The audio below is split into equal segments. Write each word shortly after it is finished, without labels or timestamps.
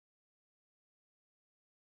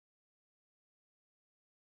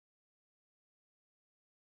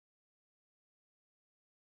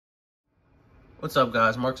What's up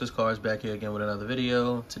guys, Marx's Cars back here again with another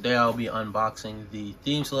video. Today I'll be unboxing the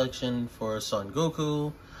theme selection for Son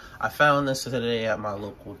Goku. I found this today at my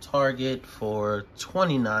local Target for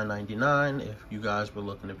 $29.99. If you guys were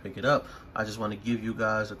looking to pick it up, I just want to give you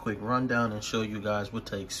guys a quick rundown and show you guys what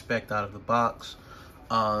to expect out of the box.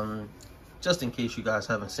 Just in case you guys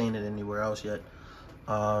haven't seen it anywhere else yet.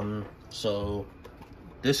 So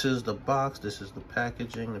this is the box, this is the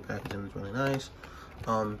packaging. The packaging is really nice.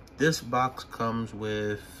 This box comes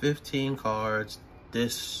with 15 cards.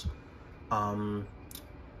 This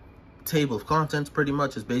table of contents pretty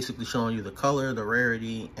much is basically showing you the color, the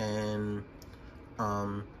rarity, and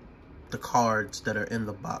the cards that are in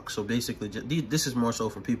the box. So basically, this is more so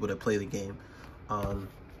for people that play the game.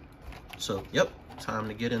 So, yep, time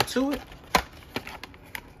to get into it.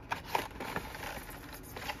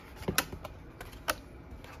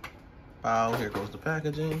 Wow, here goes the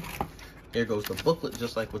packaging. Here goes the booklet,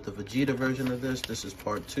 just like with the Vegeta version of this. This is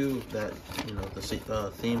part 2 of that, the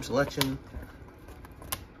theme selection.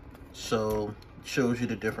 So, shows you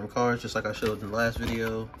the different cards, just like I showed in the last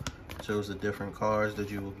video. Shows the different cards that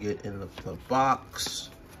you will get in the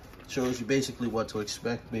box. Shows you basically what to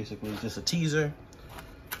expect, basically just a teaser.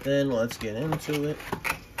 Then let's get into it.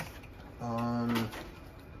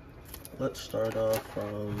 Let's start off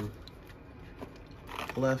from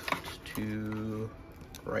left to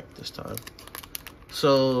right this time.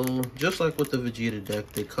 So just like with the Vegeta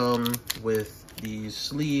deck, they come with these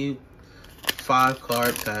sleeve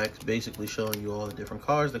 5-card packs, basically showing you all the different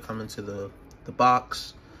cards that come into the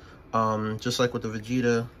box. Just like with the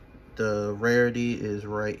Vegeta, the rarity is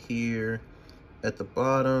right here at the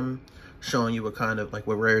bottom, showing you what kind of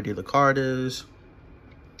what rarity the card is.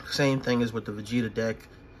 Same thing as with the Vegeta deck.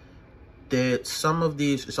 That some of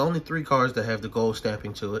these, it's only 3 cards that have the gold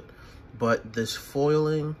stamping to it, but this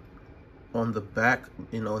foiling on the back,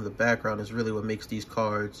 in the background is really what makes these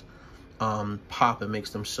cards pop and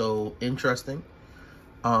makes them so interesting.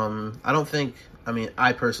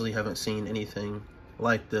 I personally haven't seen anything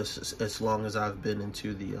like this as long as I've been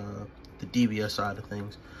into the DBS side of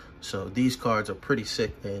things. So these cards are pretty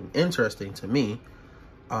sick and interesting to me.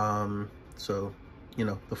 So,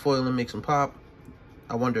 the foiling makes them pop.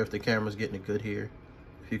 I wonder if the camera's getting it good here,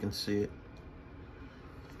 if you can see it.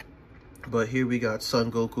 But here we got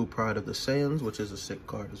Son Goku, Pride of the Saiyans, which is a sick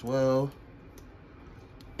card as well.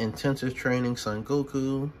 Intensive Training Son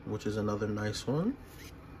Goku, which is another nice one.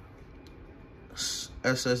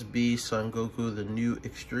 SSB Son Goku, The New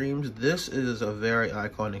Extremes. This is a very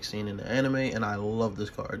iconic scene in the anime, and I love this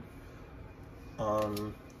card.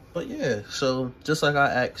 But yeah, so just like I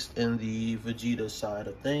asked in the Vegeta side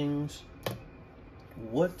of things,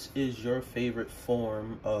 what is your favorite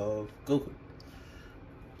form of Goku?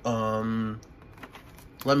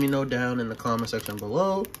 Let me know down in the comment section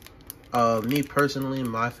below. Me personally,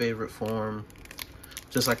 my favorite form,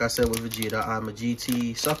 just like I said with Vegeta, I'm a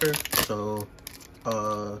GT sucker, so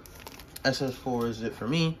SS4 is it for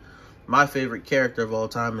me. My favorite character of all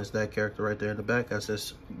time is that character right there in the back,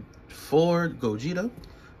 SS4 Gogeta.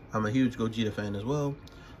 I'm a huge Gogeta fan as well.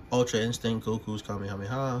 Ultra Instinct Goku's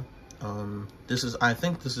Kamehameha. I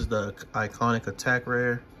think this is the iconic attack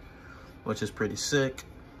rare, which is pretty sick.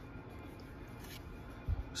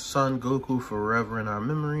 Son Goku, Forever in Our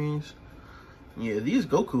Memories. Yeah, these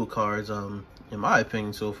Goku cards, in my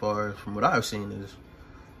opinion so far, from what I've seen, is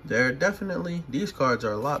these cards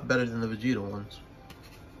are a lot better than the Vegeta ones,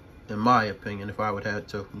 in my opinion, if I would have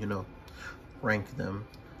to, rank them.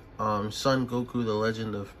 Son Goku, The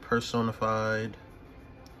Legend of Personified.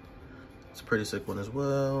 It's a pretty sick one as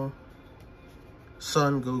well.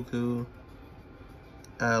 Son Goku,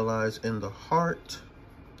 Allies in the Heart.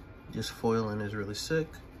 This foiling is really sick.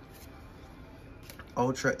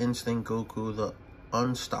 Ultra Instinct Goku, The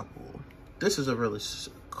Unstoppable. This is a really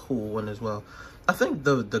cool one as well. I think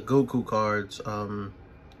the Goku cards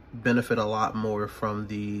benefit a lot more from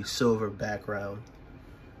the silver background.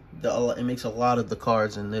 It makes a lot of the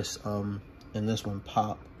cards in this one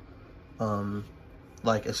pop.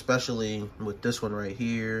 Especially with this one right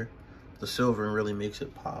here, the silver really makes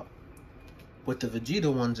it pop. With the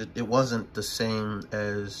Vegeta ones, it wasn't the same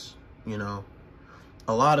as,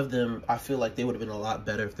 a lot of them. I feel like they would have been a lot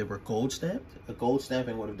better if they were gold stamped. A gold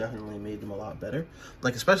stamping would have definitely made them a lot better.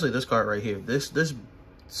 Especially this card right here. This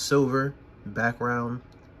silver background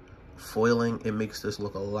foiling, it makes this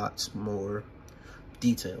look a lot more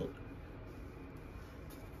detailed.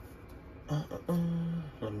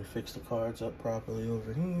 Let me fix the cards up properly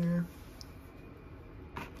over here.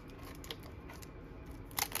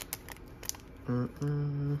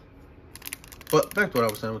 But back to what I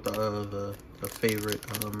was saying with the favorite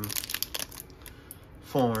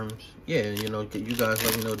forms. Yeah, you know, you guys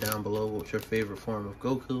let me know down below what's your favorite form of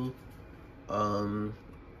Goku.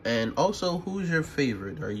 And also, who's your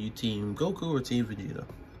favorite? Are you Team Goku or Team Vegeta?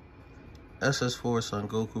 SS4 Son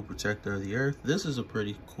Goku, Protector of the Earth. This is a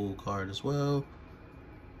pretty cool card as well.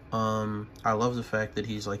 I love the fact that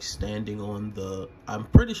he's like standing on the, I'm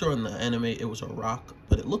pretty sure in the anime it was a rock,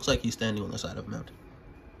 but it looks like he's standing on the side of a mountain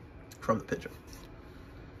from the picture.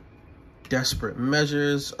 Desperate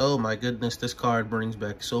Measures. Oh my goodness, this card brings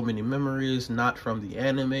back so many memories, not from the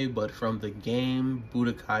anime, but from the game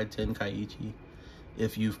Budokai Tenkaichi.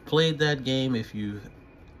 If you've played that game, if you've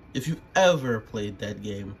ever played that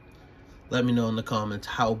game, let me know in the comments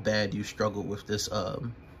how bad you struggled with this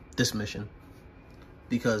this mission.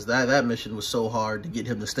 Because that mission was so hard to get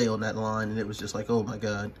him to stay on that line, and it was just like, oh my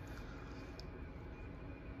god.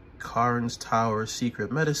 Karin's Tower,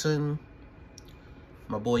 Secret Medicine.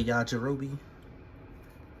 My boy Yajirobe.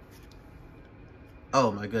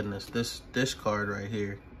 Oh my goodness, this card right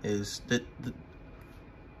here is the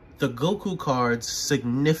Goku cards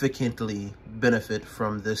significantly benefit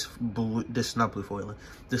from this not blue foiling,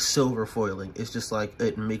 this silver foiling. It's just like,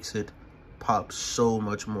 it makes it pop so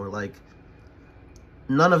much more. Like,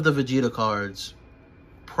 none of the Vegeta cards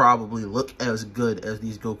probably look as good as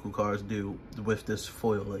these Goku cards do with this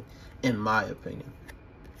foiling, in my opinion.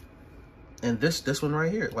 And this one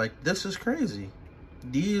right here, like, this is crazy.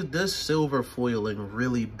 This silver foiling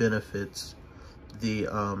really benefits the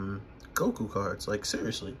Goku cards, like,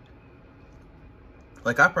 seriously.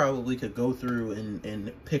 Like, I probably could go through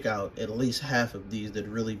and pick out at least half of these that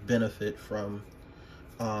really benefit from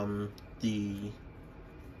the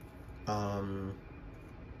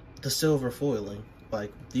silver foiling.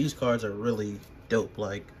 Like, these cards are really dope.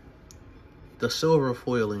 Like, the silver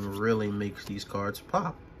foiling really makes these cards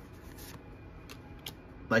pop.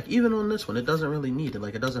 Like, even on this one, it doesn't really need it.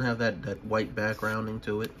 Like, it doesn't have that white backgrounding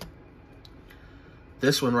to it.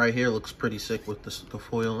 This one right here looks pretty sick with the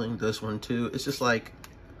foiling. This one too. It's just like,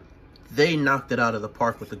 they knocked it out of the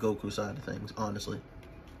park with the Goku side of things, honestly.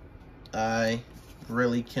 I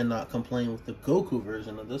really cannot complain with the Goku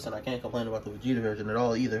version of this, and I can't complain about the Vegeta version at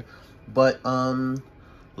all either. But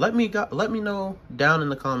let me know down in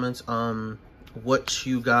the comments what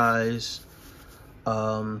you guys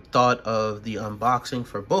thought of the unboxing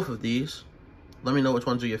for both of these. Let me know which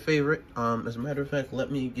ones are your favorite. As a matter of fact, let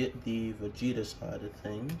me get the Vegeta side of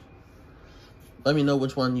things. Let me know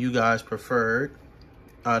which one you guys preferred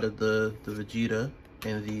out of the Vegeta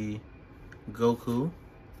and the Goku.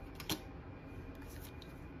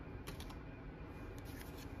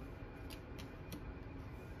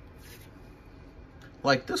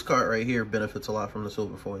 Like, this card right here benefits a lot from the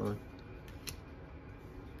silver foiling.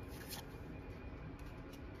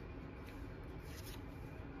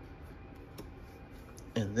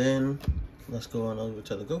 And then let's go on over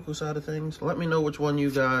to the Goku side of things. Let me know which one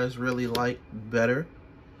you guys really like better.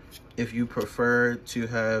 If you prefer to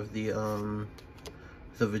have the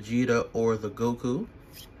Vegeta or the Goku.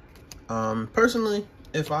 Personally,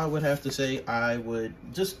 if I would have to say, I would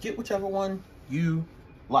just get whichever one you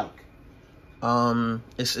like.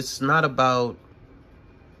 It's not about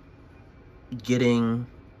getting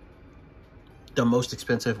the most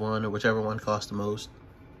expensive one or whichever one costs the most.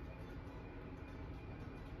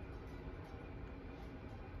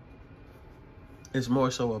 It's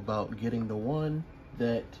more so about getting the one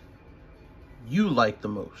that you like the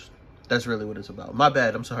most. That's really what it's about. My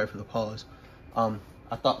bad, I'm sorry for the pause. I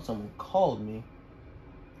thought someone called me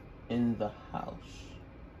in the house.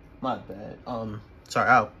 My bad. Sorry,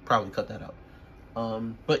 I'll probably cut that out.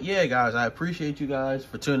 But yeah, guys, I appreciate you guys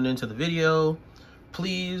for tuning into the video.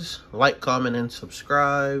 Please like, comment, and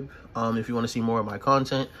subscribe if you want to see more of my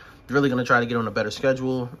content. I'm really going to try to get on a better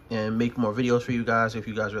schedule and make more videos for you guys if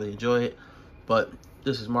you guys really enjoy it. But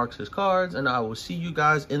this is Marcus's Cards, and I will see you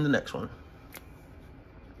guys in the next one.